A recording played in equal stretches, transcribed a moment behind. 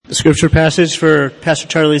The scripture passage for Pastor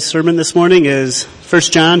Charlie's sermon this morning is 1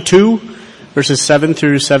 John 2, verses 7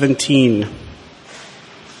 through 17.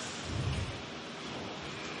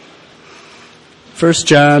 1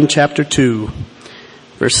 John chapter 2,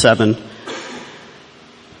 verse 7.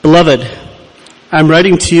 Beloved, I'm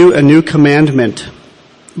writing to you a new commandment,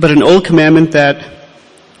 but an old commandment that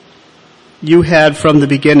you had from the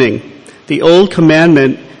beginning. The old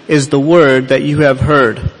commandment is the word that you have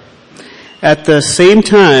heard. At the same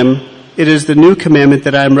time, it is the new commandment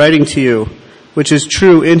that I am writing to you, which is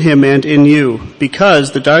true in him and in you,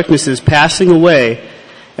 because the darkness is passing away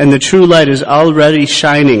and the true light is already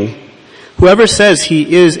shining. Whoever says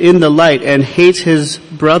he is in the light and hates his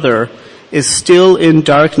brother is still in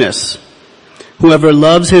darkness. Whoever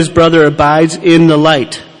loves his brother abides in the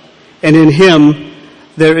light, and in him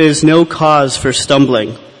there is no cause for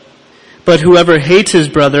stumbling. But whoever hates his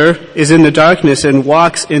brother is in the darkness and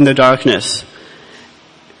walks in the darkness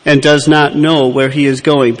and does not know where he is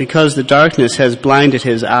going because the darkness has blinded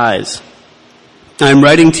his eyes. I am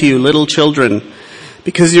writing to you, little children,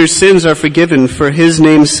 because your sins are forgiven for his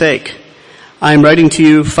name's sake. I am writing to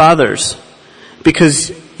you, fathers,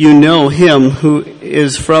 because you know him who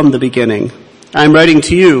is from the beginning. I am writing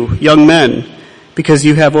to you, young men, because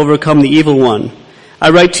you have overcome the evil one. I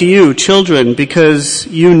write to you, children, because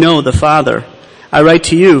you know the Father. I write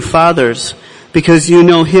to you, fathers, because you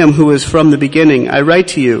know him who is from the beginning. I write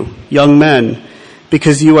to you, young men,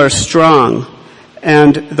 because you are strong,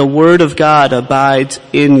 and the word of God abides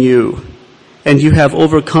in you, and you have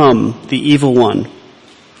overcome the evil one.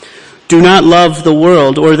 Do not love the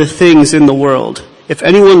world or the things in the world. If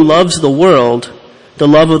anyone loves the world, the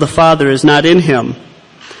love of the Father is not in him.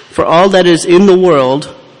 For all that is in the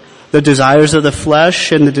world, the desires of the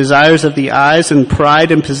flesh and the desires of the eyes and pride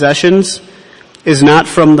and possessions, is not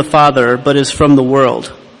from the Father, but is from the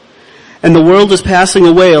world. And the world is passing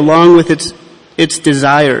away along with its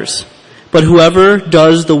desires. But whoever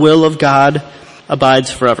does the will of God abides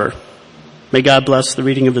forever. May God bless the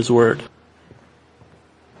reading of his word.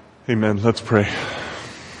 Amen. Let's pray.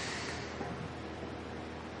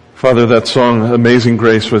 Father, that song, Amazing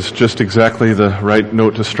Grace, was just exactly the right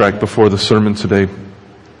note to strike before the sermon today.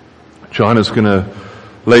 John is going to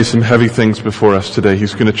lay some heavy things before us today.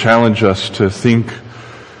 He's going to challenge us to think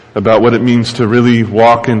about what it means to really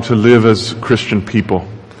walk and to live as Christian people.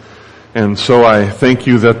 And so I thank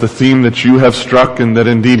you that the theme that you have struck and that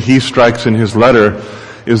indeed he strikes in his letter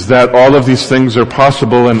is that all of these things are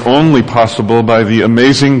possible and only possible by the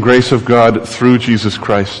amazing grace of God through Jesus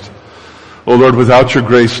Christ. Oh Lord, without your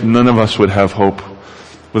grace, none of us would have hope.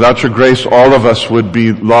 Without your grace, all of us would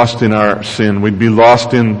be lost in our sin. We'd be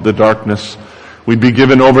lost in the darkness. We'd be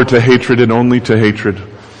given over to hatred and only to hatred.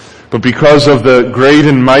 But because of the great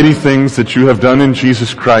and mighty things that you have done in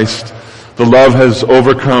Jesus Christ, the love has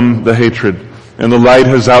overcome the hatred, and the light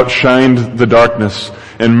has outshined the darkness,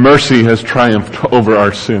 and mercy has triumphed over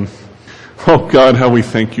our sin. Oh God, how we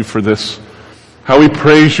thank you for this. How we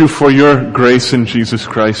praise you for your grace in Jesus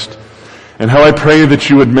Christ. And how I pray that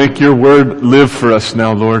you would make your word live for us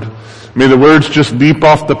now, Lord. May the words just leap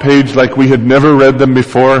off the page like we had never read them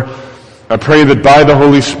before. I pray that by the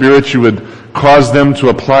Holy Spirit you would cause them to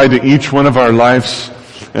apply to each one of our lives.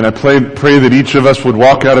 And I pray that each of us would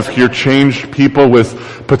walk out of here changed people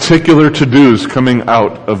with particular to-dos coming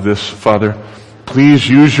out of this, Father. Please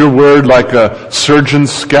use your word like a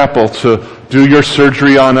surgeon's scalpel to do your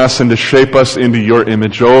surgery on us and to shape us into your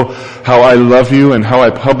image. Oh, how I love you and how I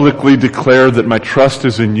publicly declare that my trust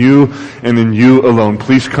is in you and in you alone.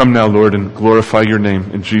 Please come now, Lord, and glorify your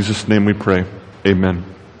name. In Jesus' name we pray. Amen.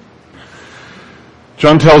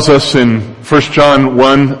 John tells us in 1 John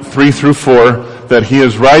 1, 3 through 4, that he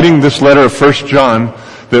is writing this letter of 1 John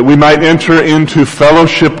that we might enter into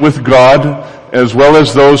fellowship with God as well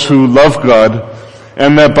as those who love God,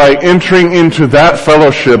 and that by entering into that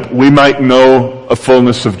fellowship, we might know a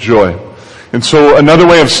fullness of joy. And so another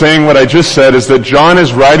way of saying what I just said is that John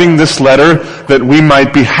is writing this letter that we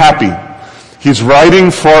might be happy. He's writing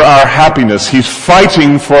for our happiness. He's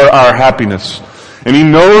fighting for our happiness. And he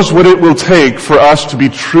knows what it will take for us to be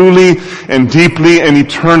truly and deeply and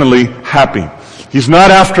eternally happy. He's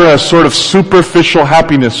not after a sort of superficial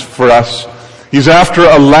happiness for us. He's after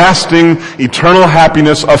a lasting, eternal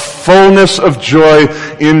happiness, a fullness of joy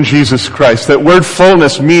in Jesus Christ. That word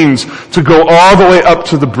fullness means to go all the way up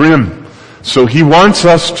to the brim. So he wants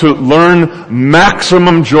us to learn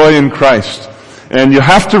maximum joy in Christ. And you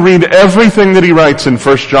have to read everything that he writes in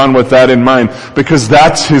 1 John with that in mind, because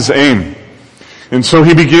that's his aim. And so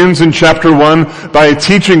he begins in chapter 1 by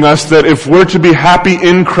teaching us that if we're to be happy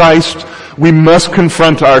in Christ, we must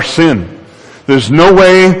confront our sin. There's no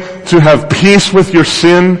way to have peace with your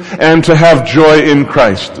sin and to have joy in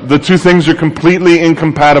Christ. The two things are completely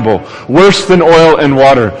incompatible. Worse than oil and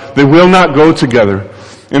water. They will not go together.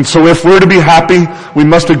 And so if we're to be happy, we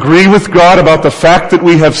must agree with God about the fact that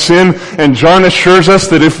we have sinned. And John assures us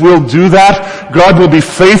that if we'll do that, God will be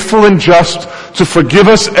faithful and just to forgive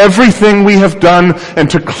us everything we have done and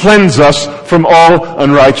to cleanse us from all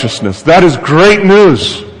unrighteousness. That is great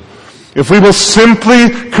news. If we will simply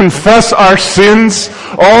confess our sins,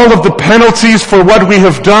 all of the penalties for what we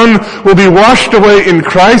have done will be washed away in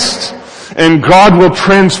Christ, and God will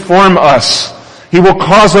transform us. He will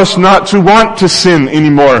cause us not to want to sin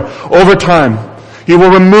anymore over time. He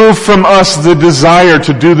will remove from us the desire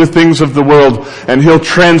to do the things of the world, and He'll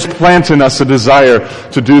transplant in us a desire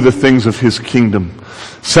to do the things of His kingdom.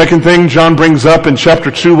 Second thing John brings up in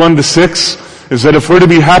chapter 2, 1-6, is that if we're to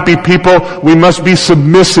be happy people, we must be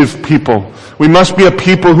submissive people. We must be a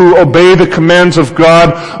people who obey the commands of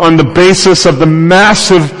God on the basis of the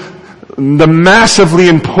massively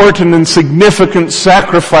important and significant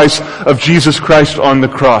sacrifice of Jesus Christ on the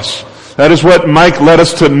cross. That is what Mike led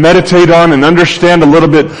us to meditate on and understand a little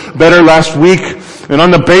bit better last week. And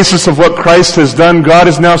on the basis of what Christ has done, God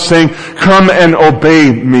is now saying, come and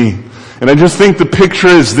obey me. And I just think the picture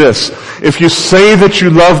is this. If you say that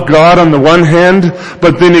you love God on the one hand,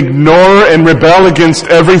 but then ignore and rebel against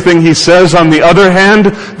everything He says on the other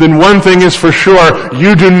hand, then one thing is for sure,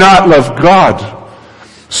 you do not love God.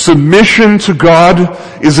 Submission to God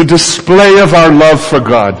is a display of our love for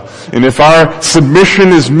God. And if our submission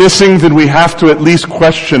is missing, then we have to at least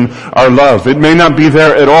question our love. It may not be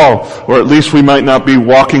there at all, or at least we might not be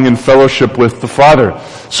walking in fellowship with the Father.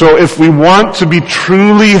 So if we want to be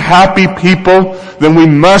truly happy people, then we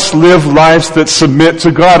must live lives that submit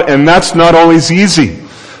to God. And that's not always easy,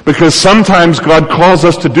 because sometimes God calls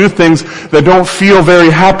us to do things that don't feel very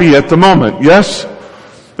happy at the moment. Yes?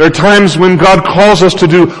 There are times when God calls us to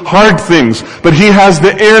do hard things, but He has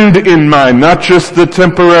the end in mind, not just the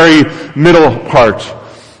temporary middle part.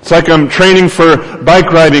 It's like I'm training for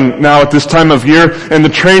bike riding now at this time of year, and the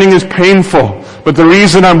training is painful. But the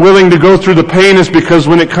reason I'm willing to go through the pain is because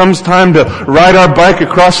when it comes time to ride our bike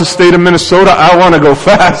across the state of Minnesota, I want to go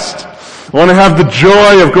fast. I want to have the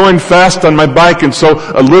joy of going fast on my bike, and so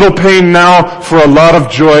a little pain now for a lot of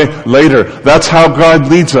joy later. That's how God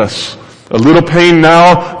leads us. A little pain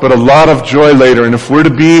now, but a lot of joy later. And if we're to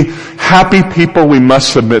be happy people, we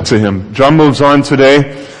must submit to Him. John moves on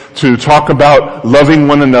today to talk about loving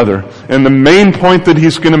one another. And the main point that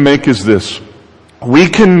he's going to make is this. We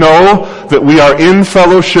can know that we are in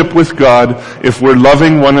fellowship with God if we're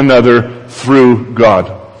loving one another through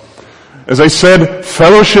God. As I said,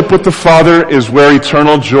 fellowship with the Father is where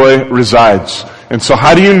eternal joy resides. And so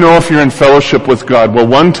how do you know if you're in fellowship with God? Well,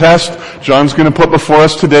 one test John's going to put before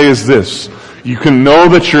us today is this. You can know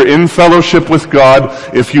that you're in fellowship with God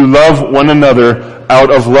if you love one another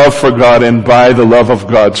out of love for God and by the love of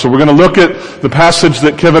God. So we're going to look at the passage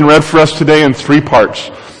that Kevin read for us today in 3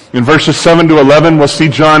 parts. In verses 7-11, we'll see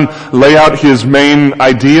John lay out his main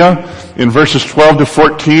idea. In verses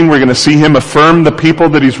 12-14, we're going to see him affirm the people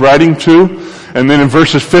that he's writing to. And then in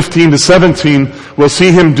verses 15-17, we'll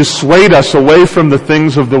see him dissuade us away from the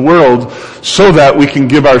things of the world so that we can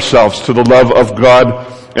give ourselves to the love of God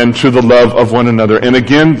and to the love of one another. And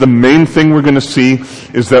again, the main thing we're going to see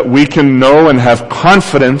is that we can know and have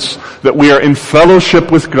confidence that we are in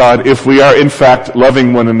fellowship with God if we are in fact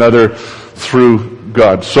loving one another through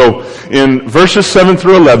God. So in verses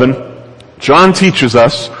 7-11, John teaches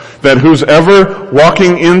us that who's ever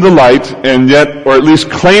walking in the light and yet, or at least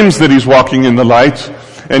claims that he's walking in the light,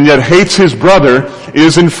 and yet hates his brother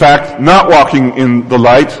is in fact not walking in the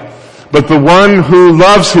light. But the one who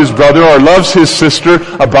loves his brother or loves his sister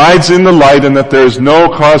abides in the light, and that there is no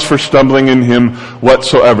cause for stumbling in him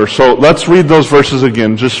whatsoever. So let's read those verses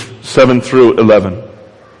again, just 7-11.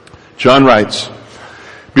 John writes,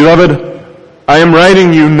 Beloved, I am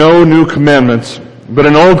writing you no new commandments, but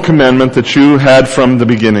an old commandment that you had from the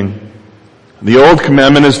beginning. The old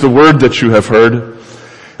commandment is the word that you have heard.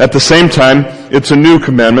 At the same time, it's a new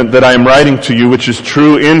commandment that I am writing to you, which is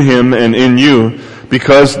true in Him and in you,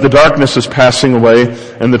 because the darkness is passing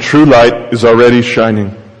away and the true light is already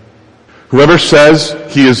shining. Whoever says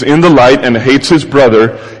he is in the light and hates his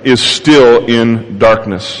brother is still in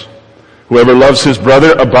darkness. Whoever loves his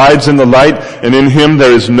brother abides in the light, and in him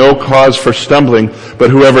there is no cause for stumbling. But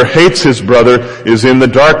whoever hates his brother is in the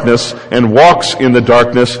darkness and walks in the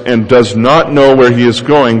darkness and does not know where he is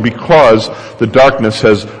going because the darkness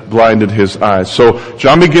has blinded his eyes. So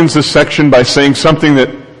John begins this section by saying something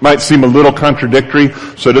that might seem a little contradictory,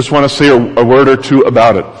 so I just want to say a word or two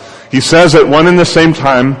about it. He says at one and the same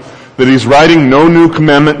time that he's writing no new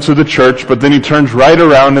commandment to the church, but then he turns right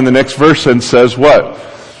around in the next verse and says what?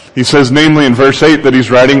 He says, namely in verse 8, that he's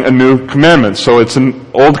writing a new commandment. So it's an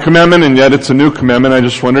old commandment and yet it's a new commandment. I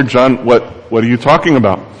just wondered, John, what are you talking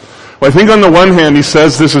about? Well, I think on the one hand he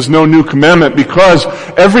says this is no new commandment because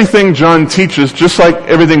everything John teaches, just like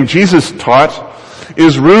everything Jesus taught,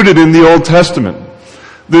 is rooted in the Old Testament.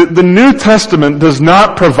 The New Testament does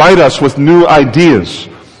not provide us with new ideas.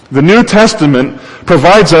 The New Testament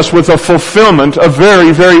provides us with a fulfillment of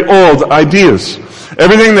very, very old ideas.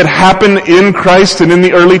 Everything that happened in Christ and in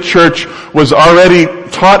the early church was already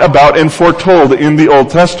taught about and foretold in the Old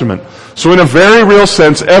Testament. So in a very real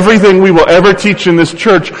sense, everything we will ever teach in this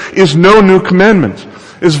church is no new commandment.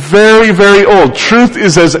 It's very, very old. Truth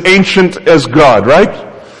is as ancient as God, right?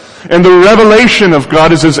 And the revelation of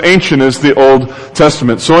God is as ancient as the Old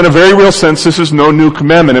Testament. So in a very real sense, this is no new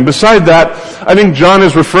commandment. And beside that, I think John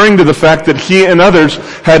is referring to the fact that he and others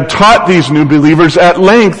had taught these new believers at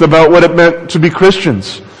length about what it meant to be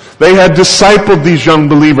Christians. They had discipled these young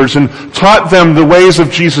believers and taught them the ways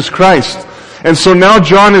of Jesus Christ. And so now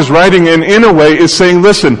John is writing and in a way is saying,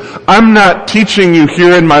 listen, I'm not teaching you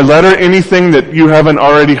here in my letter anything that you haven't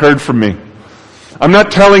already heard from me. I'm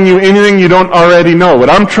not telling you anything you don't already know.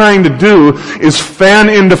 What I'm trying to do is fan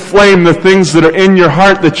into flame the things that are in your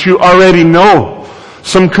heart that you already know.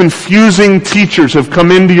 Some confusing teachers have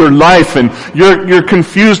come into your life and you're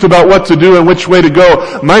confused about what to do and which way to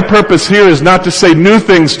go. My purpose here is not to say new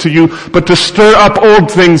things to you, but to stir up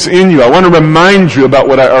old things in you. I want to remind you about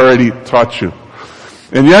what I already taught you.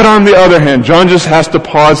 And yet on the other hand, John just has to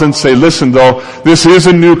pause and say, listen though, this is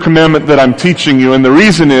a new commandment that I'm teaching you. And the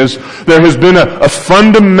reason is, there has been a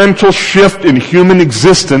fundamental shift in human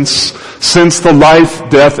existence since the life,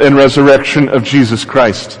 death, and resurrection of Jesus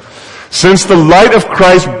Christ. Since the light of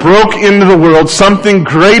Christ broke into the world, something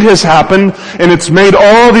great has happened, and it's made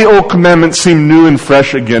all the old commandments seem new and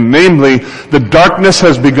fresh again. Namely, the darkness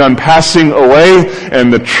has begun passing away,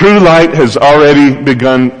 and the true light has already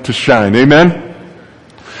begun to shine. Amen?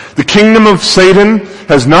 The kingdom of Satan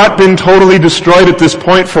has not been totally destroyed at this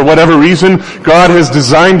point for whatever reason. God has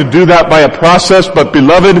designed to do that by a process, but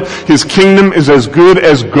beloved, his kingdom is as good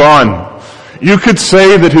as gone. You could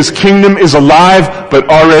say that his kingdom is alive, but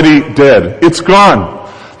already dead. It's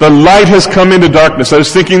gone. The light has come into darkness. I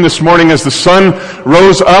was thinking this morning as the sun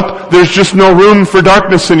rose up, there's just no room for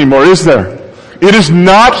darkness anymore, is there? It is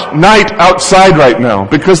not night outside right now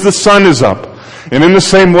because the sun is up. And in the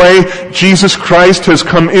same way, Jesus Christ has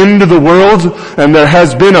come into the world, and there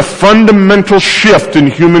has been a fundamental shift in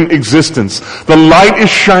human existence. The light is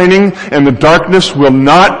shining, and the darkness will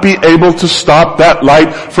not be able to stop that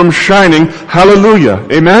light from shining. Hallelujah.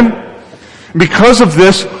 Amen? Because of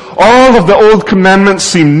this, all of the old commandments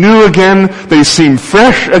seem new again. They seem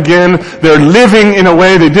fresh again. They're living in a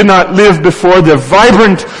way they did not live before. They're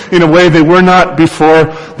vibrant in a way they were not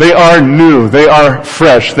before. They are new. They are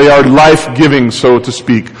fresh. They are life-giving, so to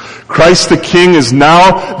speak. Christ the King is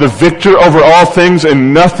now the victor over all things,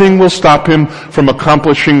 and nothing will stop him from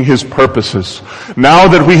accomplishing his purposes. Now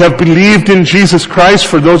that we have believed in Jesus Christ,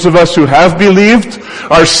 for those of us who have believed,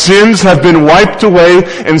 our sins have been wiped away,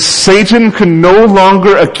 and Satan can no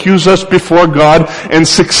longer accuse us before God and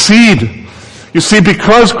succeed. You see,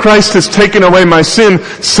 because Christ has taken away my sin,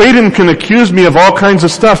 Satan can accuse me of all kinds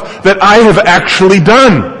of stuff that I have actually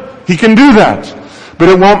done. He can do that. But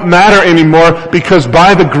it won't matter anymore because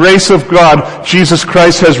by the grace of God, Jesus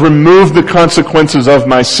Christ has removed the consequences of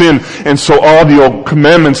my sin. And so all the old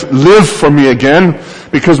commandments live for me again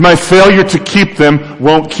because my failure to keep them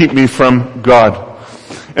won't keep me from God.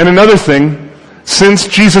 And another thing, since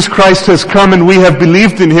Jesus Christ has come and we have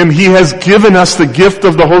believed in him, he has given us the gift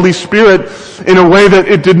of the Holy Spirit in a way that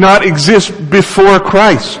it did not exist before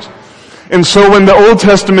Christ. And so when the Old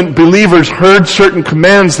Testament believers heard certain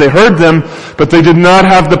commands, they heard them, but they did not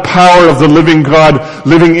have the power of the living God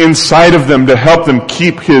living inside of them to help them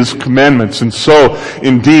keep his commandments. And so,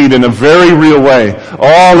 indeed, in a very real way,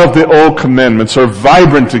 all of the old commandments are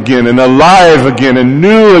vibrant again and alive again and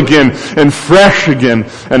new again and fresh again.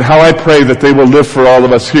 And how I pray that they will live for all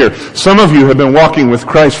of us here. Some of you have been walking with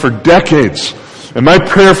Christ for decades. And my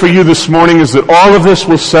prayer for you this morning is that all of this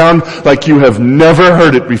will sound like you have never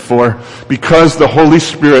heard it before because the Holy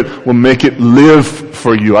Spirit will make it live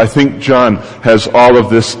for you. I think John has all of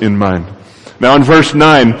this in mind. Now in verse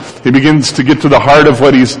 9, he begins to get to the heart of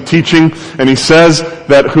what he's teaching, and he says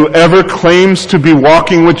that whoever claims to be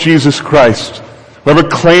walking with Jesus Christ, whoever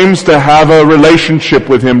claims to have a relationship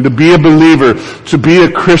with him, to be a believer, to be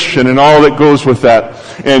a Christian and all that goes with that,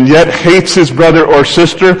 and yet hates his brother or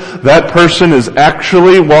sister, that person is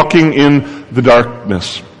actually walking in the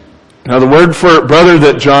darkness. Now the word for brother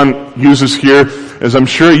that John uses here, as I'm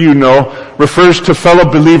sure you know, refers to fellow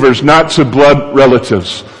believers, not to blood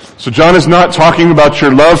relatives. So John is not talking about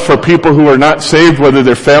your love for people who are not saved, whether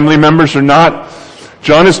they're family members or not.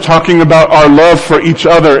 John is talking about our love for each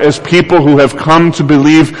other as people who have come to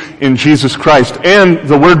believe in Jesus Christ. And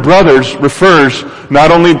the word brothers refers not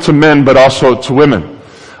only to men, but also to women.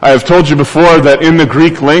 I have told you before that in the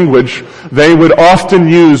Greek language, they would often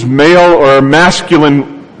use male or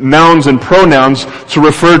masculine nouns and pronouns to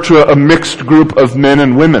refer to a mixed group of men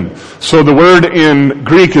and women. So the word in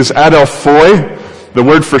Greek is adelphoi. The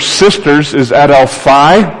word for sisters is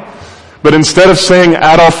adelphai. But instead of saying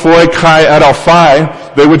adelphoi kai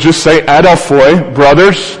adelphai, they would just say adelphoi,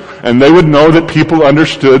 brothers, and they would know that people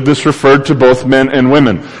understood this referred to both men and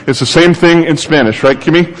women. It's the same thing in Spanish, right,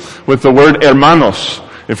 Kimmy? With the word hermanos.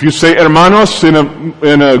 If you say hermanos in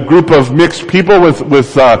a group of mixed people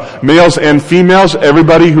with males and females,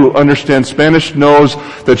 everybody who understands Spanish knows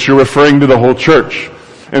that you're referring to the whole church.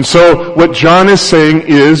 And so what John is saying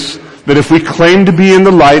is that if we claim to be in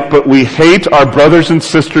the light, but we hate our brothers and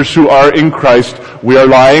sisters who are in Christ, we are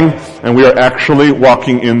lying and we are actually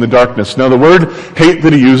walking in the darkness. Now the word hate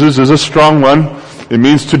that he uses is a strong one. It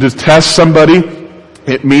means to detest somebody.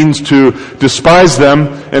 It means to despise them.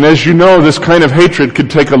 And as you know, this kind of hatred could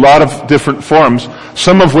take a lot of different forms,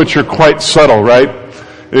 some of which are quite subtle, right?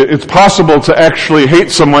 It's possible to actually hate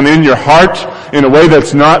someone in your heart in a way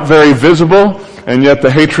that's not very visible, and yet the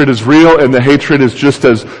hatred is real, and the hatred is just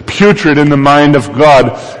as putrid in the mind of God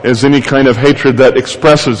as any kind of hatred that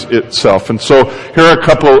expresses itself. And so here are a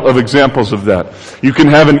couple of examples of that. You can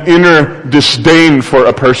have an inner disdain for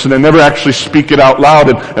a person and never actually speak it out loud,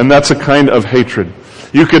 and that's a kind of hatred.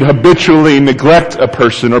 You could habitually neglect a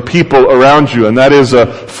person or people around you, and that is a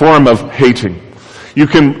form of hating. You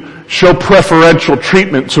can show preferential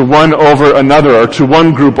treatment to one over another, or to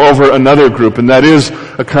one group over another group, and that is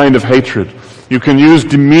a kind of hatred. You can use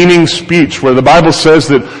demeaning speech, where the Bible says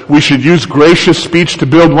that we should use gracious speech to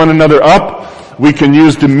build one another up. We can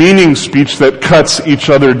use demeaning speech that cuts each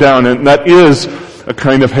other down, and that is a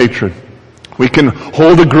kind of hatred. We can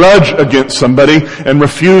hold a grudge against somebody and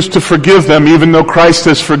refuse to forgive them, even though Christ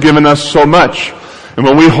has forgiven us so much. And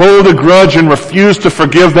when we hold a grudge and refuse to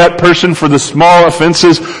forgive that person for the small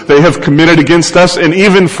offenses they have committed against us, and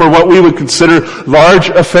even for what we would consider large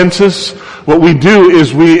offenses, what we do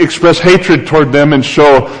is we express hatred toward them and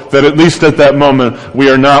show that at least at that moment we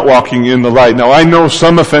are not walking in the light. Now I know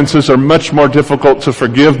some offenses are much more difficult to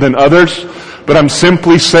forgive than others, but I'm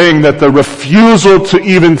simply saying that the refusal to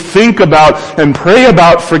even think about and pray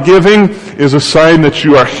about forgiving is a sign that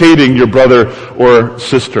you are hating your brother or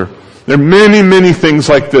sister. There are many, many things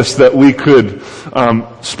like this that we could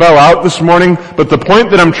spell out this morning, but the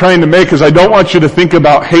point that I'm trying to make is I don't want you to think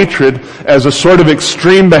about hatred as a sort of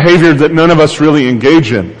extreme behavior that none of us really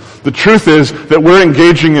engage in. The truth is that we're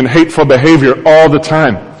engaging in hateful behavior all the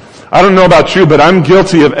time. I don't know about you, but I'm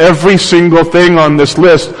guilty of every single thing on this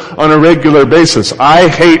list on a regular basis. I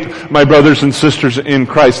hate my brothers and sisters in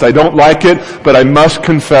Christ. I don't like it, but I must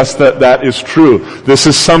confess that that is true. This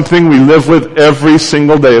is something we live with every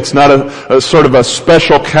single day. It's not a sort of a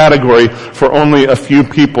special category for only a few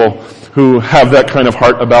people who have that kind of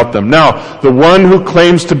heart about them. Now, the one who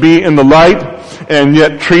claims to be in the light and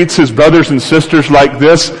yet treats his brothers and sisters like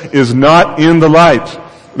this is not in the light.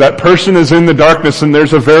 That person is in the darkness, and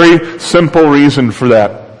there's a very simple reason for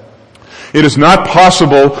that. It is not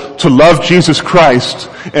possible to love Jesus Christ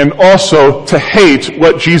and also to hate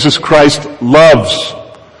what Jesus Christ loves.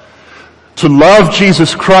 To love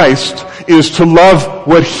Jesus Christ is to love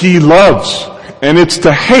what He loves, and it's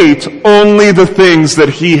to hate only the things that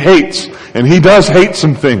He hates. And He does hate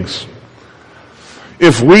some things.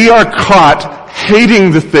 If we are caught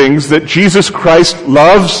hating the things that Jesus Christ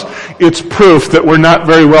loves, it's proof that we're not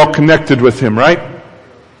very well connected with Him, right?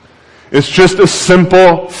 It's just a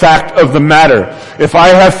simple fact of the matter. If I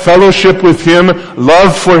have fellowship with Him,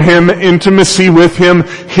 love for Him, intimacy with Him,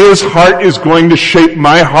 His heart is going to shape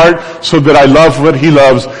my heart so that I love what He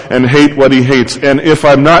loves and hate what He hates. And if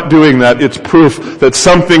I'm not doing that, it's proof that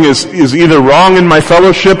something is either wrong in my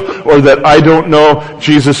fellowship or that I don't know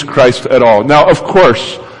Jesus Christ at all. Now, of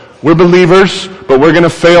course, we're believers, but we're going to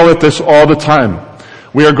fail at this all the time.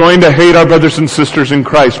 We are going to hate our brothers and sisters in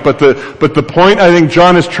Christ. But the point I think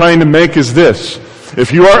John is trying to make is this.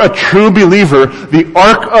 If you are a true believer, the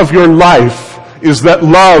arc of your life is that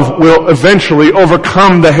love will eventually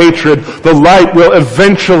overcome the hatred. The light will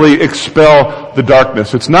eventually expel the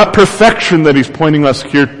darkness. It's not perfection that he's pointing us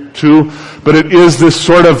here to, but it is this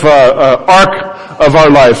sort of arc of our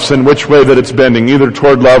lives in which way that it's bending, either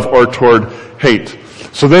toward love or toward hate.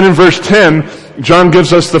 So then in verse 10, John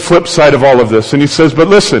gives us the flip side of all of this, and he says, but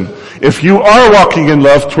listen, if you are walking in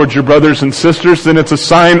love towards your brothers and sisters, then it's a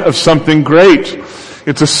sign of something great.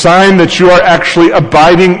 It's a sign that you are actually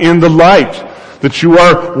abiding in the light, that you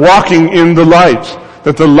are walking in the light,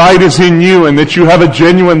 that the light is in you, and that you have a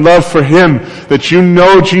genuine love for Him, that you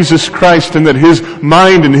know Jesus Christ, and that His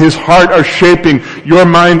mind and His heart are shaping your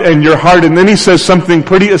mind and your heart. And then he says something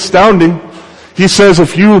pretty astounding. He says,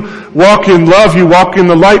 if you walk in love, you walk in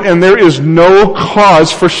the light, and there is no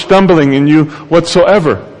cause for stumbling in you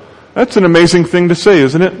whatsoever. That's an amazing thing to say,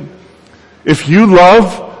 isn't it? If you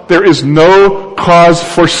love, there is no cause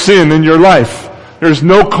for sin in your life. There's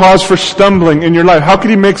no cause for stumbling in your life. How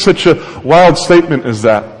could he make such a wild statement as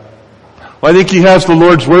that? Well, I think he has the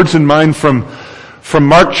Lord's words in mind from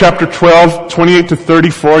Mark chapter 12, 28 to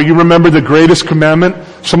 34. You remember the greatest commandment?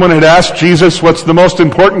 Someone had asked Jesus, what's the most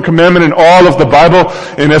important commandment in all of the Bible?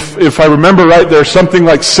 And if I remember right, there's something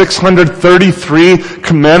like 633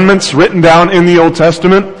 commandments written down in the Old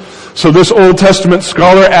Testament. So this Old Testament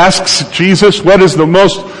scholar asks Jesus, what is the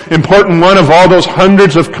most important one of all those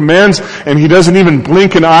hundreds of commands? And he doesn't even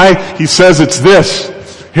blink an eye. He says it's this.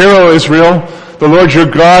 Hear, O Israel, the Lord your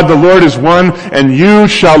God, the Lord is one, and you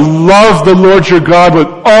shall love the Lord your God with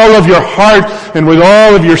all of your heart, and with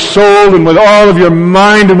all of your soul, and with all of your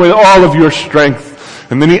mind, and with all of your strength.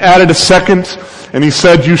 And then he added a second, and he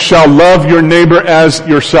said, you shall love your neighbor as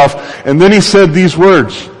yourself. And then he said these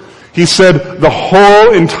words. He said, the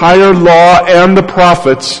whole entire law and the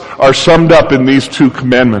prophets are summed up in these two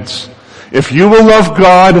commandments. If you will love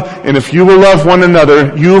God and if you will love one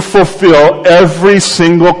another, you fulfill every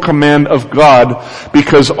single command of God,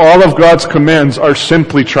 because all of God's commands are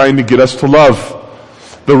simply trying to get us to love.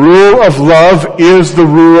 The rule of love is the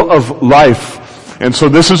rule of life. And so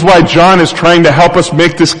this is why John is trying to help us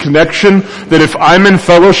make this connection, that if I'm in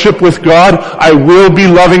fellowship with God, I will be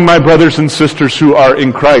loving my brothers and sisters who are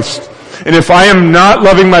in Christ. And if I am not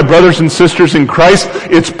loving my brothers and sisters in Christ,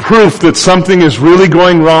 it's proof that something is really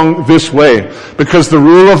going wrong this way. Because the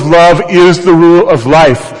rule of love is the rule of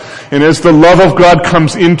life. And as the love of God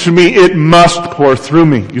comes into me, it must pour through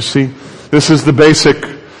me. You see, this is the basic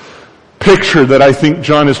picture that I think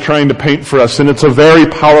John is trying to paint for us, and it's a very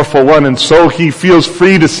powerful one. And so he feels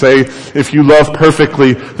free to say, if you love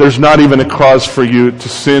perfectly, there's not even a cause for you to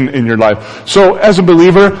sin in your life. So as a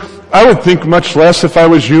believer, I would think much less, if I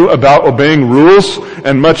was you, about obeying rules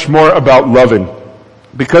and much more about loving.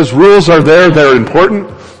 Because rules are there, they're important.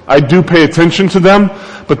 I do pay attention to them,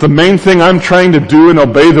 but the main thing I'm trying to do and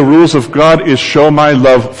obey the rules of God is show my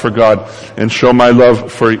love for God and show my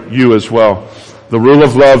love for you as well. The rule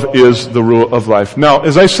of love is the rule of life. Now,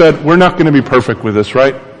 as I said, we're not going to be perfect with this,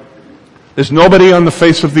 right? There's nobody on the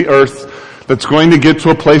face of the earth that's going to get to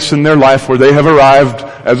a place in their life where they have arrived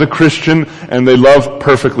as a Christian and they love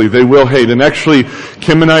perfectly. They will hate. And actually,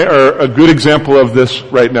 Kim and I are a good example of this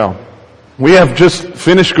right now. We have just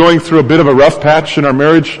finished going through a bit of a rough patch in our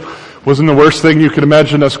marriage. Wasn't the worst thing you could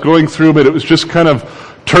imagine us going through, but it was just kind of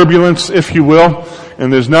turbulence, if you will.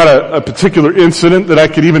 And there's not a particular incident that I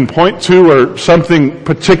could even point to or something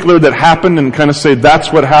particular that happened and kind of say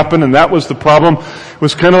that's what happened and that was the problem. It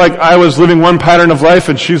was kind of like I was living one pattern of life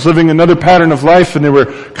and she's living another pattern of life, and they were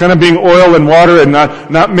kind of being oil and water and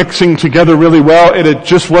not mixing together really well, and it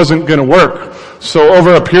just wasn't going to work. So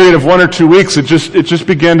over a period of 1 or 2 weeks, it just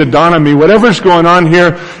began to dawn on me, whatever's going on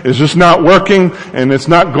here is just not working, and it's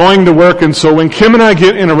not going to work. And so when Kim and I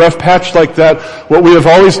get in a rough patch like that, what we have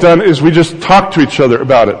always done is we just talk to each other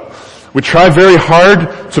about it. We try very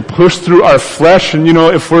hard to push through our flesh, and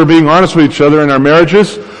if we're being honest with each other in our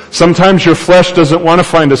marriages, sometimes your flesh doesn't want to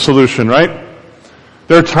find a solution, right?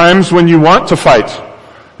 There are times when you want to fight.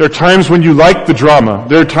 There are times when you like the drama.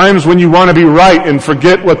 There are times when you want to be right and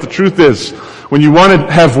forget what the truth is. When you want to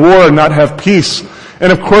have war and not have peace. And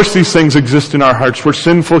of course these things exist in our hearts. We're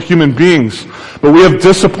sinful human beings. But we have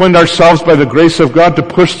disciplined ourselves by the grace of God to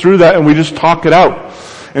push through that, and we just talk it out.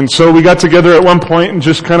 And so we got together at one point and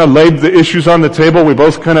just kind of laid the issues on the table. We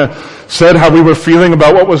both kind of said how we were feeling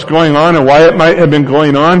about what was going on and why it might have been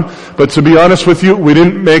going on. But to be honest with you, we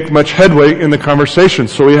didn't make much headway in the conversation.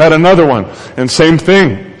 So we had another one. And same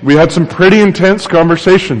thing. We had some pretty intense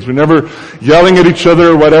conversations. We never yelling at each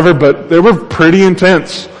other or whatever, but they were pretty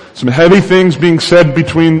intense. Some heavy things being said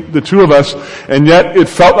between the two of us, and yet it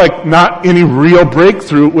felt like not any real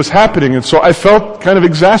breakthrough was happening. And so I felt kind of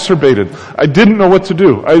exacerbated. I didn't know what to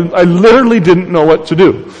do. I literally didn't know what to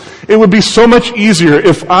do. It would be so much easier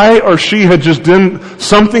if I or she had just done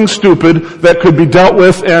something stupid that could be dealt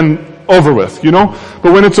with and over with,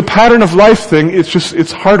 But when it's a pattern of life thing,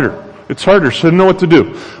 it's harder. It's harder, so I don't know what to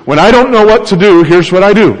do. When I don't know what to do, here's what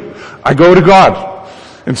I do. I go to God.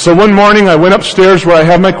 And so one morning I went upstairs where I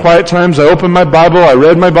have my quiet times. I opened my Bible, I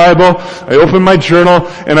read my Bible, I opened my journal,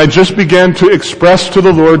 and I just began to express to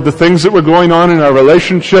the Lord the things that were going on in our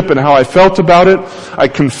relationship and how I felt about it. I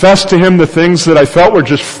confessed to Him the things that I felt were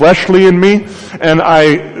just fleshly in me, and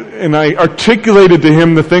I articulated to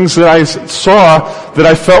Him the things that I saw that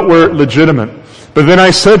I felt were legitimate. But then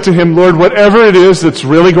I said to Him, Lord, whatever it is that's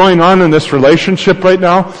really going on in this relationship right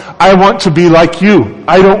now, I want to be like You.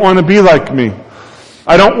 I don't want to be like me.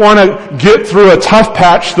 I don't want to get through a tough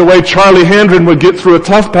patch the way Charlie Handren would get through a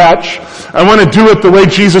tough patch. I want to do it the way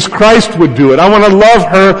Jesus Christ would do it. I want to love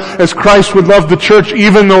her as Christ would love the church,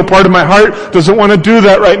 even though part of my heart doesn't want to do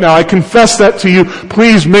that right now. I confess that to You.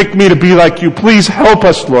 Please make me to be like You. Please help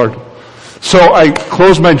us, Lord. So I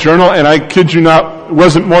closed my journal, and I kid you not, it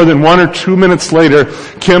wasn't more than 1 or 2 minutes later,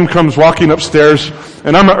 Kim comes walking upstairs,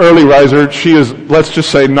 and I'm an early riser. She is, let's just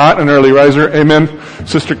say, not an early riser. Amen,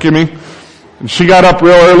 Sister Kimmy? And she got up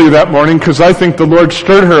real early that morning because I think the Lord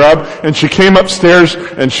stirred her up, and she came upstairs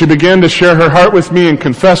and she began to share her heart with me and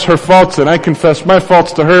confess her faults, and I confessed my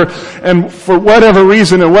faults to her. And for whatever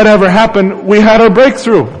reason and whatever happened, we had our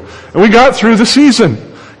breakthrough. And we got through the season.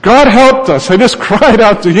 God helped us. I just cried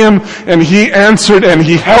out to Him, and He answered, and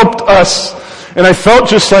He helped us. And I felt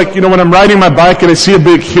just like, when I'm riding my bike and I see a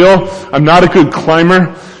big hill, I'm not a good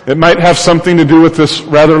climber. It might have something to do with this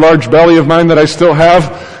rather large belly of mine that I still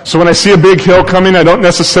have. So when I see a big hill coming, I don't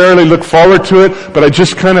necessarily look forward to it, but I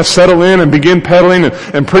just kind of settle in and begin pedaling,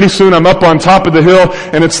 and pretty soon I'm up on top of the hill,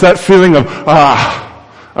 and it's that feeling of,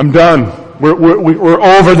 I'm done. We're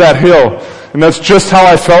over that hill. And that's just how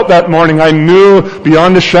I felt that morning. I knew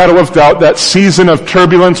beyond a shadow of doubt that season of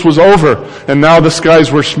turbulence was over, and now the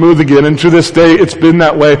skies were smooth again. And to this day, it's been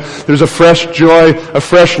that way. There's a fresh joy, a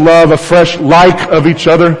fresh love, a fresh like of each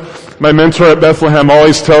other. My mentor at Bethlehem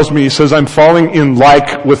always tells me, he says, I'm falling in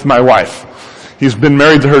like with my wife. He's been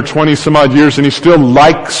married to her 20 some odd years, and he still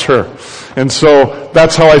likes her. And so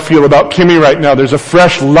that's how I feel about Kimmy right now. There's a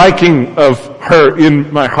fresh liking of her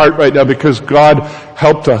in my heart right now because God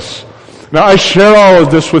helped us. Now I share all of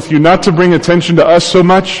this with you not to bring attention to us so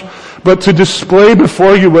much, but to display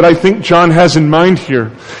before you what I think John has in mind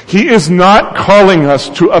here. He is not calling us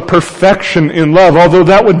to a perfection in love, although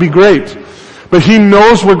that would be great. But He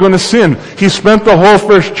knows we're going to sin. He spent the whole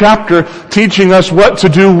first chapter teaching us what to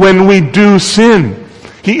do when we do sin.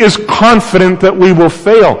 He is confident that we will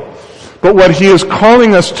fail. But what He is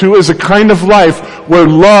calling us to is a kind of life where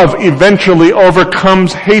love eventually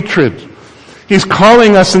overcomes hatred. He's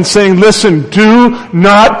calling us and saying, listen, do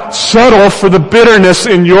not settle for the bitterness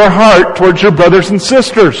in your heart towards your brothers and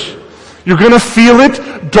sisters. You're going to feel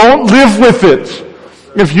it. Don't live with it.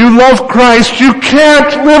 If you love Christ, you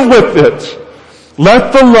can't live with it.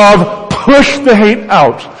 Let the love push the hate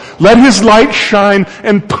out. Let His light shine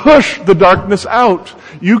and push the darkness out.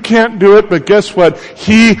 You can't do it, but guess what?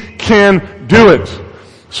 He can do it.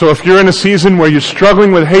 So if you're in a season where you're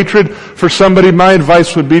struggling with hatred for somebody, my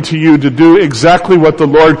advice would be to you to do exactly what the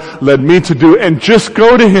Lord led me to do, and just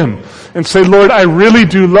go to Him and say, Lord, I really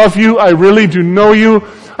do love You. I really do know You.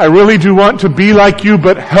 I really do want to be like You,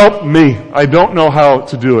 but help me. I don't know how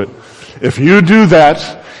to do it. If you do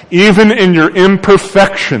that, even in your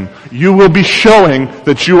imperfection, you will be showing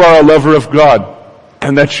that you are a lover of God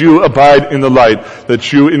and that you abide in the light,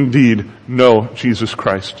 that you indeed know Jesus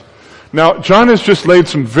Christ. Now, John has just laid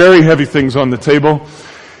some very heavy things on the table,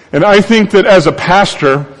 and I think that as a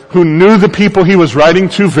pastor who knew the people he was writing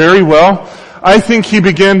to very well, I think he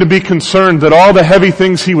began to be concerned that all the heavy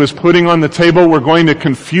things he was putting on the table were going to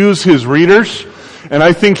confuse his readers, and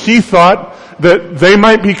I think he thought that they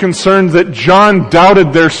might be concerned that John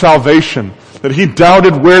doubted their salvation, that he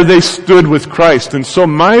doubted where they stood with Christ. And so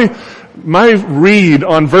my read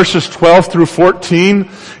on verses 12 through 14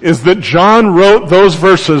 is that John wrote those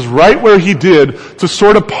verses right where he did to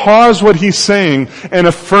sort of pause what he's saying and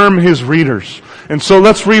affirm his readers. And so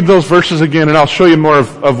let's read those verses again, and I'll show you more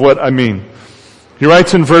of what I mean. He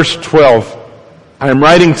writes in verse 12, I am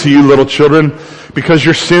writing to you, little children, because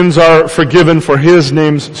your sins are forgiven for His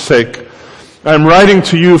name's sake. I am writing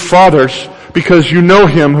to you, fathers, because you know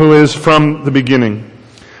Him who is from the beginning.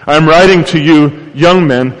 I am writing to you, young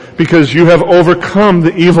men, because you have overcome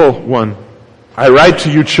the evil one. I write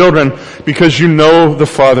to you, children, because you know the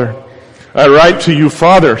Father. I write to you,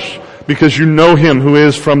 fathers, because you know Him who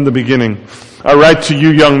is from the beginning. I write to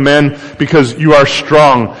you, young men, because you are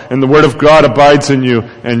strong, and the Word of God abides in you,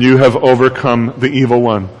 and you have overcome the evil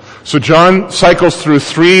one. So John cycles through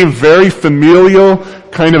three very familial,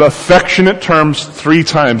 kind of affectionate terms 3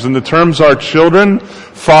 times, and the terms are children,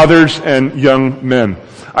 fathers, and young men.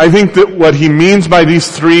 I think that what he means by these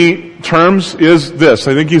 3 terms is this.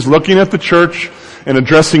 I think he's looking at the church, and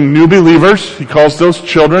addressing new believers. He calls those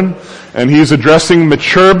children. And he's addressing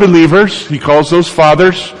mature believers. He calls those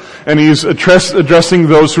fathers. And he's addressing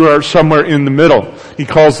those who are somewhere in the middle. He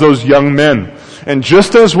calls those young men. And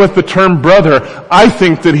just as with the term brother, I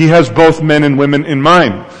think that he has both men and women in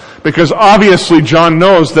mind. Because obviously John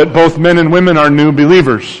knows that both men and women are new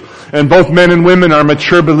believers. And both men and women are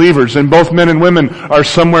mature believers. And both men and women are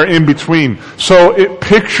somewhere in between. So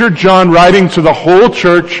picture John writing to the whole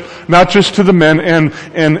church, not just to the men,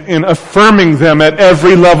 and affirming them at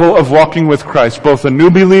every level of walking with Christ. Both a new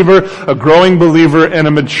believer, a growing believer, and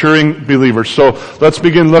a maturing believer. So let's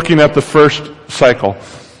begin looking at the first cycle.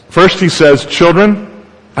 First he says, children,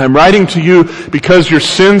 I'm writing to you because your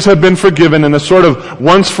sins have been forgiven in a sort of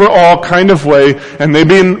once-for-all kind of way, and they've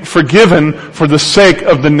been forgiven for the sake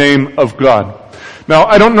of the name of God. Now,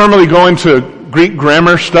 I don't normally go into Greek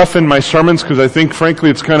grammar stuff in my sermons because I think, frankly,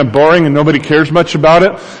 it's kind of boring and nobody cares much about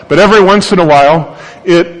it. But every once in a while,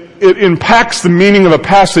 it impacts the meaning of a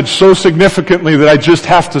passage so significantly that I just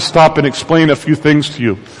have to stop and explain a few things to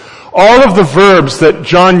you. All of the verbs that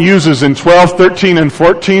John uses in 12, 13, and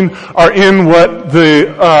 14 are in what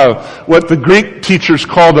the Greek teachers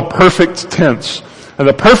call the perfect tense. And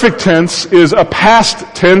the perfect tense is a past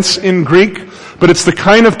tense in Greek, but it's the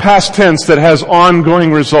kind of past tense that has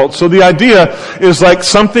ongoing results. So the idea is like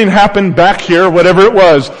something happened back here, whatever it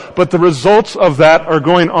was, but the results of that are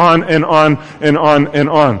going on and on and on and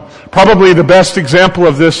on. Probably the best example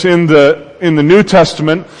of this in the New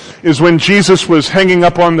Testament is when Jesus was hanging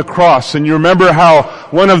up on the cross. And you remember how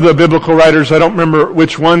one of the biblical writers, I don't remember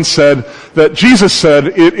which one, said that Jesus said,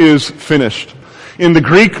 "It is finished." In the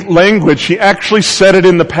Greek language, he actually said it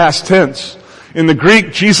in the past tense. In the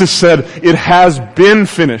Greek, Jesus said, "It has been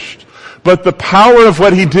finished." But the power of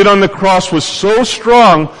what he did on the cross was so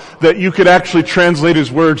strong that you could actually translate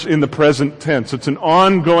his words in the present tense. It's an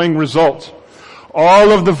ongoing result.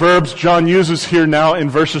 All of the verbs John uses here now in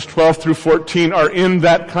verses 12 through 14 are in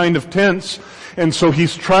that kind of tense. And so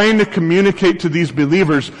he's trying to communicate to these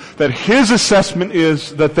believers that his assessment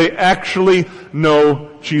is that they actually know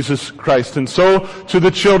Jesus Christ. And so to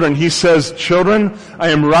the children, he says, children, I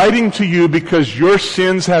am writing to you because your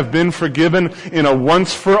sins have been forgiven in a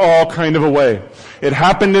once-for-all kind of a way. It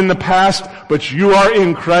happened in the past, but you are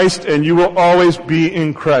in Christ and you will always be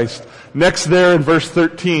in Christ. Next there in verse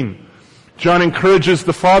 13. John encourages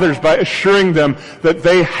the fathers by assuring them that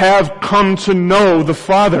they have come to know the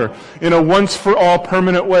Father in a once-for-all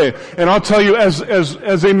permanent way. And I'll tell you, as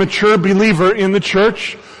a mature believer in the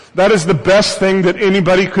church, that is the best thing that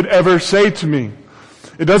anybody could ever say to me.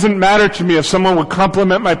 It doesn't matter to me if someone would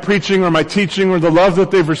compliment my preaching or my teaching or the love that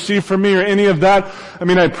they've received from me or any of that. I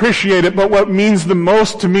mean, I appreciate it, but what means the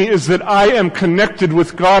most to me is that I am connected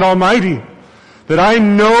with God Almighty. That I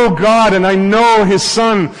know God and I know His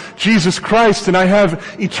Son, Jesus Christ, and I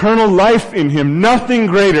have eternal life in Him. Nothing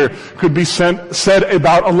greater could be said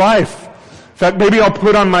about a life. In fact, maybe I'll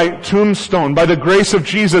put on my tombstone, by the grace of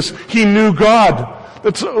Jesus, He knew God.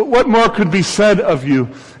 What more could be said of you?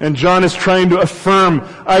 And John is trying to affirm,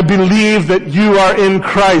 I believe that you are in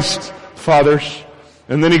Christ, fathers.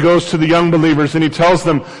 And then he goes to the young believers and he tells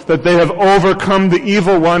them that they have overcome the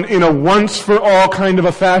evil one in a once-for-all kind of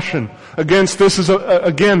a fashion. This is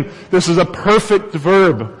a perfect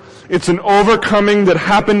verb. It's an overcoming that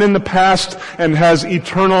happened in the past and has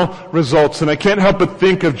eternal results. And I can't help but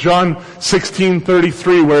think of John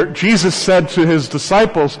 16:33, where Jesus said to His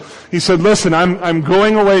disciples, He said, listen, I'm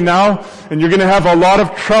going away now, and you're going to have a lot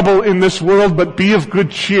of trouble in this world, but be of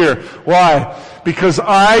good cheer. Why? Because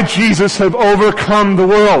I, Jesus, have overcome the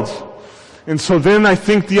world. And so then I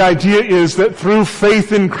think the idea is that through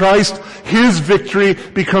faith in Christ, His victory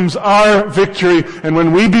becomes our victory. And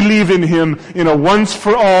when we believe in Him in a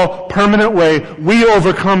once-for-all permanent way, we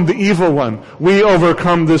overcome the evil one. We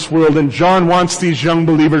overcome this world. And John wants these young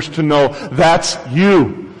believers to know, that's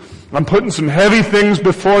you. I'm putting some heavy things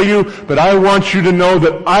before you, but I want you to know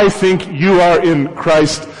that I think you are in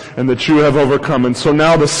Christ and that you have overcome. And so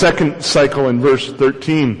now the second cycle in verse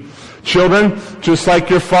 13. Children, just like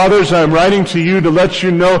your fathers, I am writing to you to let you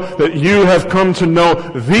know that you have come to know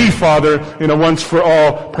the Father in a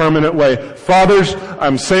once-for-all permanent way. Fathers,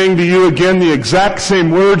 I'm saying to you again the exact same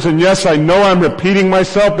words, and yes, I know I'm repeating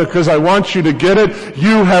myself because I want you to get it.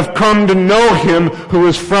 You have come to know Him who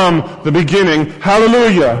is from the beginning.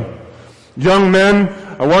 Hallelujah. Young men,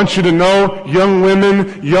 I want you to know, young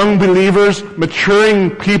women, young believers,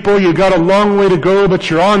 maturing people, you got a long way to go, but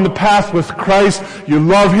you're on the path with Christ. You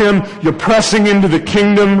love Him. You're pressing into the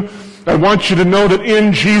kingdom. I want you to know that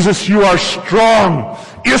in Jesus you are strong.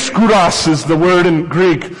 Iskouros is the word in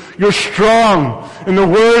Greek. You're strong. And the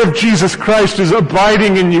word of Jesus Christ is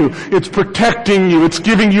abiding in you. It's protecting you. It's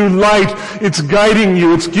giving you light. It's guiding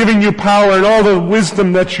you. It's giving you power and all the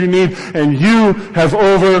wisdom that you need. And you have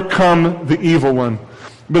overcome the evil one.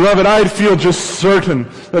 Beloved, I feel just certain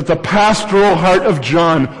that the pastoral heart of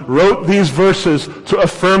John wrote these verses to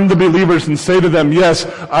affirm the believers and say to them, yes,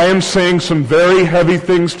 I am saying some very heavy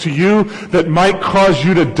things to you that might cause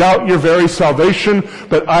you to doubt your very salvation,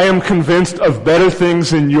 but I am convinced of better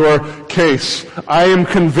things in your case. I am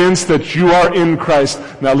convinced that you are in Christ.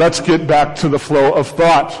 Now let's get back to the flow of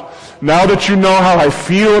thought. Now that you know how I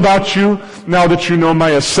feel about you, now that you know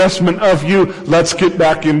my assessment of you, let's get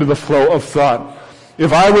back into the flow of thought.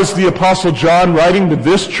 If I was the Apostle John writing to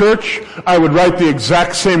this church, I would write the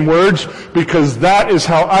exact same words because that is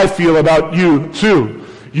how I feel about you too.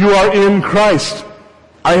 You are in Christ.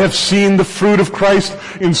 I have seen the fruit of Christ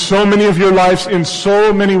in so many of your lives in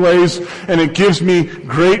so many ways, and it gives me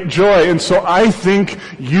great joy. And so I think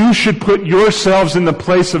you should put yourselves in the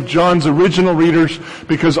place of John's original readers,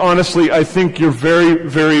 because honestly, I think you're very,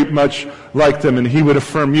 very much like them, and he would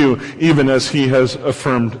affirm you even as he has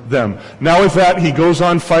affirmed them. Now with that, he goes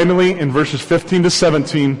on finally in verses 15 to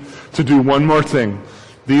 17 to do one more thing.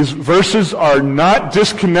 These verses are not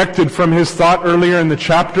disconnected from his thought earlier in the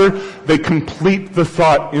chapter. They complete the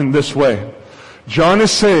thought in this way. John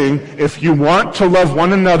is saying, if you want to love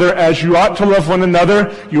one another as you ought to love one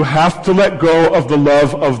another, you have to let go of the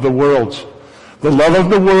love of the world. The love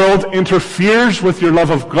of the world interferes with your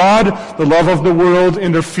love of God. The love of the world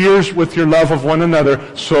interferes with your love of one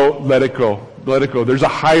another. So let it go. Let it go. There's a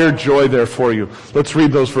higher joy there for you. Let's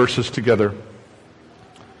read those verses together.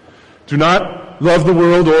 Do not love the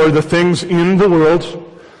world or the things in the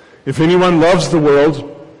world. If anyone loves the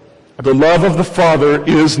world, the love of the Father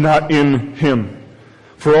is not in him.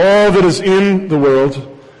 For all that is in the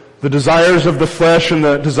world, the desires of the flesh and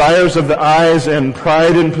the desires of the eyes and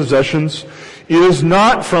pride in possessions, is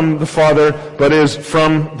not from the Father, but is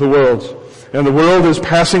from the world. And the world is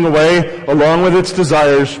passing away along with its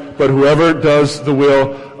desires, but whoever does the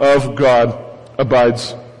will of God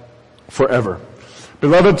abides forever.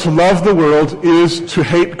 Beloved, to love the world is to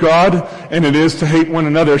hate God, and it is to hate one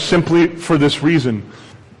another simply for this reason.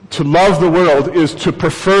 To love the world is to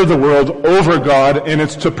prefer the world over God, and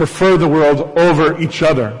it's to prefer the world over each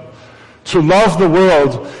other. To love the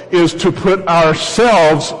world is to put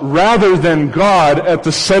ourselves rather than God at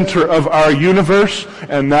the center of our universe,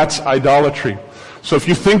 and that's idolatry. So if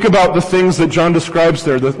you think about the things that John describes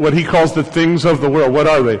there, what he calls the things of the world, what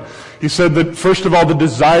are they? He said that, first of all, the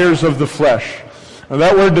desires of the flesh. Now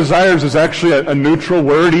that word desires is actually a neutral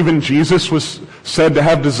word. Even Jesus was said to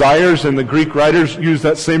have desires, and the Greek writers use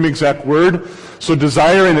that same exact word. So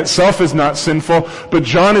desire in itself is not sinful, but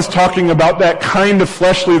John is talking about that kind of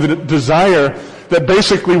fleshly desire that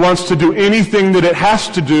basically wants to do anything that it has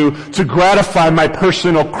to do to gratify my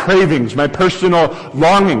personal cravings, my personal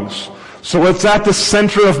longings. So what's at the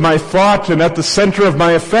center of my thought and at the center of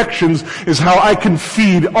my affections is how I can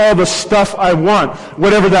feed all the stuff I want,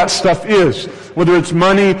 whatever that stuff is. Whether it's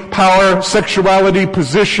money, power, sexuality,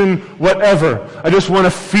 position, whatever. I just want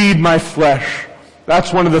to feed my flesh.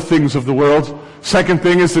 That's one of the things of the world. Second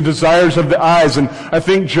thing is the desires of the eyes. And I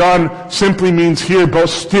think John simply means here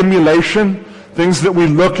both stimulation, things that we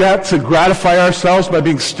look at to gratify ourselves by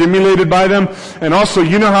being stimulated by them. And also,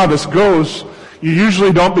 you know how this goes. You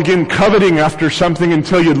usually don't begin coveting after something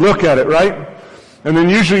until you look at it, right? And then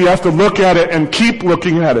usually you have to look at it and keep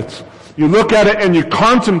looking at it. You look at it and you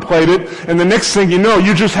contemplate it, and the next thing you know,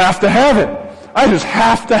 you just have to have it. I just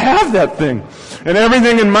have to have that thing. And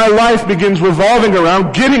everything in my life begins revolving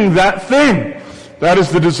around getting that thing. That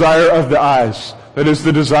is the desire of the eyes. That is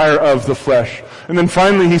the desire of the flesh. And then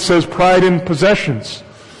finally he says pride in possessions.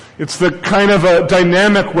 It's the kind of a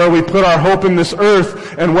dynamic where we put our hope in this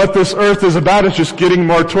earth, and what this earth is about is just getting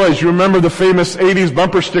more toys. You remember the famous 80s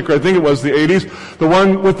bumper sticker, I think it was the 80s, the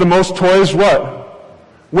one with the most toys, what?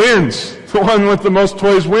 Wins. The one with the most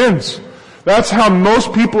toys wins. That's how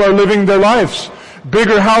most people are living their lives.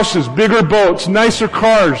 Bigger houses, bigger boats, nicer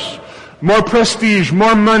cars, more prestige,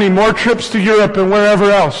 more money, more trips to Europe and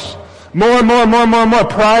wherever else. More.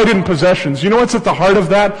 Pride in possessions. You know what's at the heart of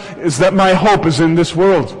that? Is that my hope is in this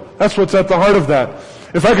world. That's what's at the heart of that.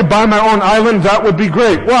 If I could buy my own island, that would be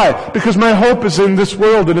great. Why? Because my hope is in this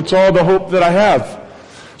world, and it's all the hope that I have.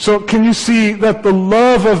 So can you see that the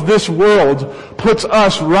love of this world puts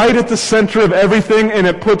us right at the center of everything, and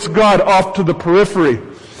it puts God off to the periphery?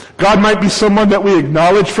 God might be someone that we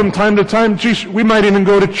acknowledge from time to time. Geez, we might even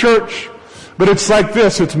go to church. But it's like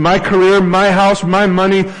this. It's my career, my house, my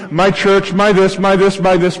money, my church, my this, my this,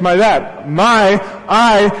 my this, my that.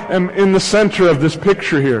 I am in the center of this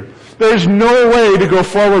picture here. There's no way to go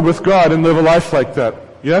forward with God and live a life like that.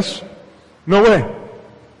 Yes? No way.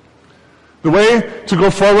 The way to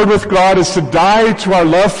go forward with God is to die to our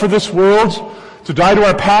love for this world, to die to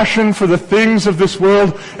our passion for the things of this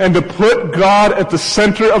world, and to put God at the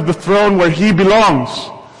center of the throne where He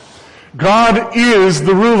belongs. God is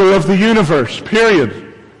the ruler of the universe,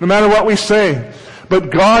 period. No matter what we say. But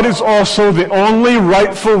God is also the only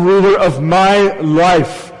rightful ruler of my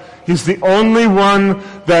life. He's the only one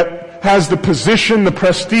that has the position, the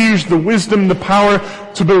prestige, the wisdom, the power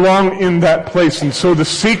to belong in that place. And so the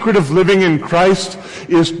secret of living in Christ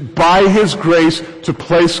is by His grace to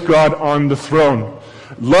place God on the throne.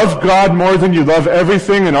 Love God more than you love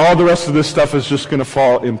everything, and all the rest of this stuff is just going to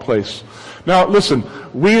fall in place. Now, listen,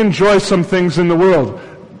 we enjoy some things in the world.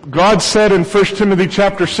 God said in 1 Timothy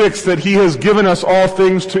chapter 6 that He has given us all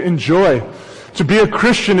things to enjoy. To be a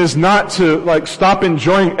Christian is not to stop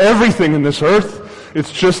enjoying everything in this earth.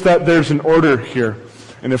 It's just that there's an order here.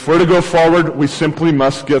 And if we're to go forward, we simply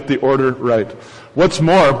must get the order right. What's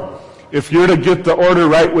more, if you're to get the order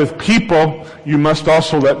right with people, you must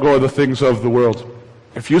also let go of the things of the world.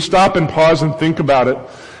 If you stop and pause and think about it,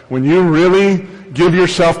 when you really give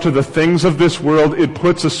yourself to the things of this world, it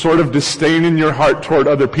puts a sort of disdain in your heart toward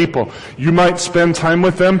other people. You might spend time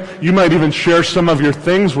with them. You might even share some of your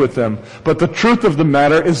things with them. But the truth of the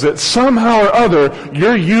matter is that somehow or other,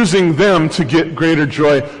 you're using them to get greater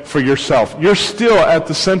joy for yourself. You're still at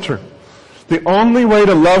the center. The only way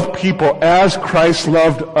to love people as Christ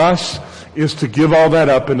loved us is to give all that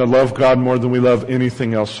up and to love God more than we love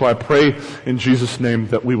anything else. So I pray in Jesus' name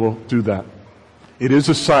that we will do that. It is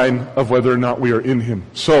a sign of whether or not we are in Him.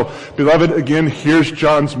 So, beloved, again, here's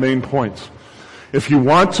John's main point. If you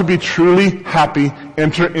want to be truly happy,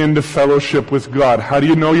 enter into fellowship with God. How do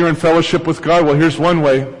you know you're in fellowship with God? Well, here's one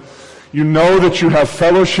way. You know that you have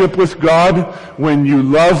fellowship with God when you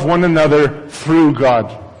love one another through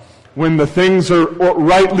God. When the things are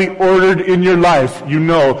rightly ordered in your life, you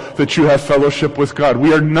know that you have fellowship with God.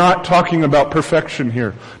 We are not talking about perfection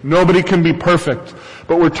here. Nobody can be perfect.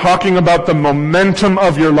 But we're talking about the momentum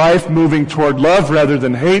of your life moving toward love rather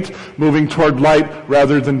than hate, moving toward light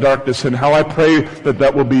rather than darkness, and how I pray that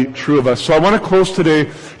that will be true of us. So I want to close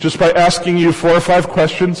today just by asking you 4 or 5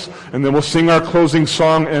 questions, and then we'll sing our closing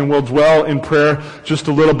song and we'll dwell in prayer just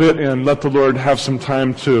a little bit and let the Lord have some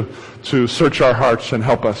time to search our hearts and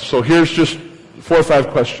help us. So here's just 4 or 5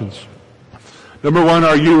 questions. Number 1,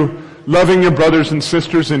 are you loving your brothers and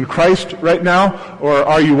sisters in Christ right now, or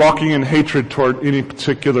are you walking in hatred toward any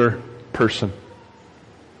particular person?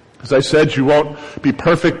 As I said, you won't be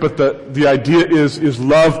perfect, but the idea is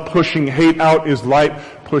love pushing hate out, is light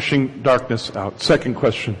pushing darkness out. Second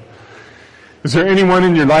question, is there anyone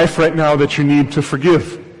in your life right now that you need to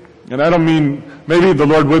forgive? And I don't mean, maybe the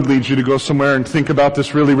Lord would lead you to go somewhere and think about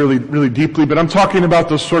this really, really, really deeply, but I'm talking about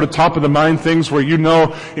those sort of top of the mind things where you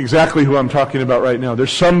know exactly who I'm talking about right now.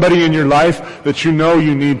 There's somebody in your life that you know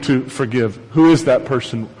you need to forgive. Who is that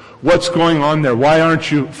person? What's going on there? Why aren't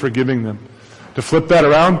you forgiving them? To flip that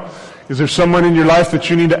around, is there someone in your life that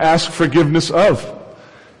you need to ask forgiveness of?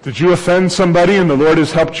 Did you offend somebody and the Lord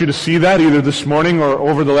has helped you to see that either this morning or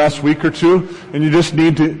over the last week or two, and you just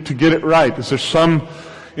need to get it right? Is there some,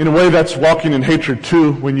 in a way, that's walking in hatred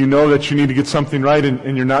too, when you know that you need to get something right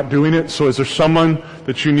and you're not doing it? So is there someone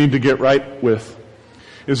that you need to get right with?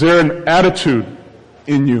 Is there an attitude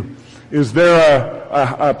in you? Is there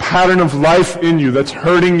a pattern of life in you that's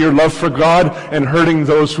hurting your love for God and hurting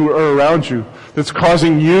those who are around you? That's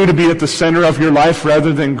causing you to be at the center of your life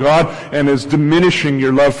rather than God and is diminishing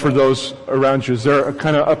your love for those around you? Is there a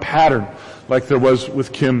kind of a pattern like there was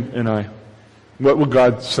with Kim and I? What will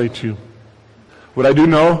God say to you? What I do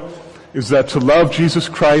know is that to love Jesus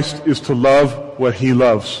Christ is to love what He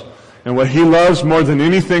loves. And what He loves more than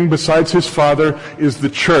anything besides His Father is the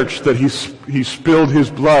church that He spilled His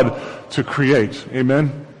blood to create.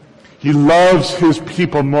 Amen? He loves His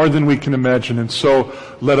people more than we can imagine. And so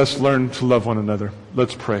let us learn to love one another.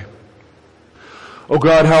 Let's pray. Oh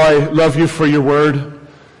God, how I love You for Your word.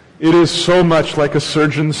 It is so much like a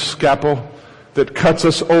surgeon's scalpel that cuts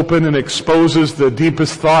us open and exposes the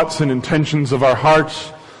deepest thoughts and intentions of our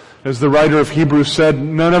hearts. As the writer of Hebrews said,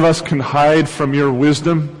 none of us can hide from Your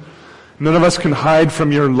wisdom. None of us can hide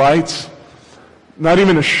from Your light. Not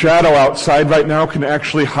even a shadow outside right now can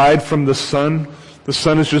actually hide from the sun. The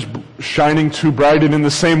sun is just shining too bright, and in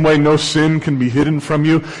the same way, no sin can be hidden from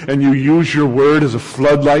You, and You use Your word as a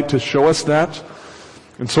floodlight to show us that.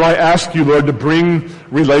 And so I ask you, Lord, to bring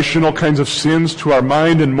relational kinds of sins to our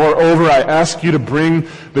mind, and moreover, I ask you to bring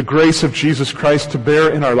the grace of Jesus Christ to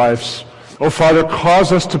bear in our lives. Oh, Father,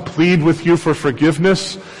 cause us to plead with you for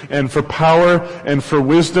forgiveness and for power and for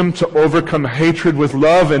wisdom to overcome hatred with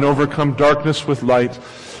love and overcome darkness with light.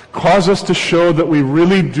 Cause us to show that we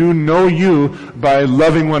really do know you by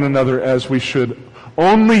loving one another as we should.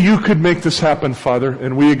 Only you could make this happen, Father,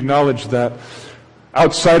 and we acknowledge that.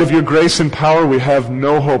 Outside of your grace and power, we have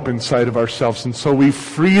no hope inside of ourselves. And so we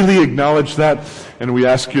freely acknowledge that, and we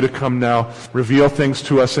ask you to come now, reveal things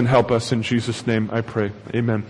to us, and help us. In Jesus' name I pray. Amen.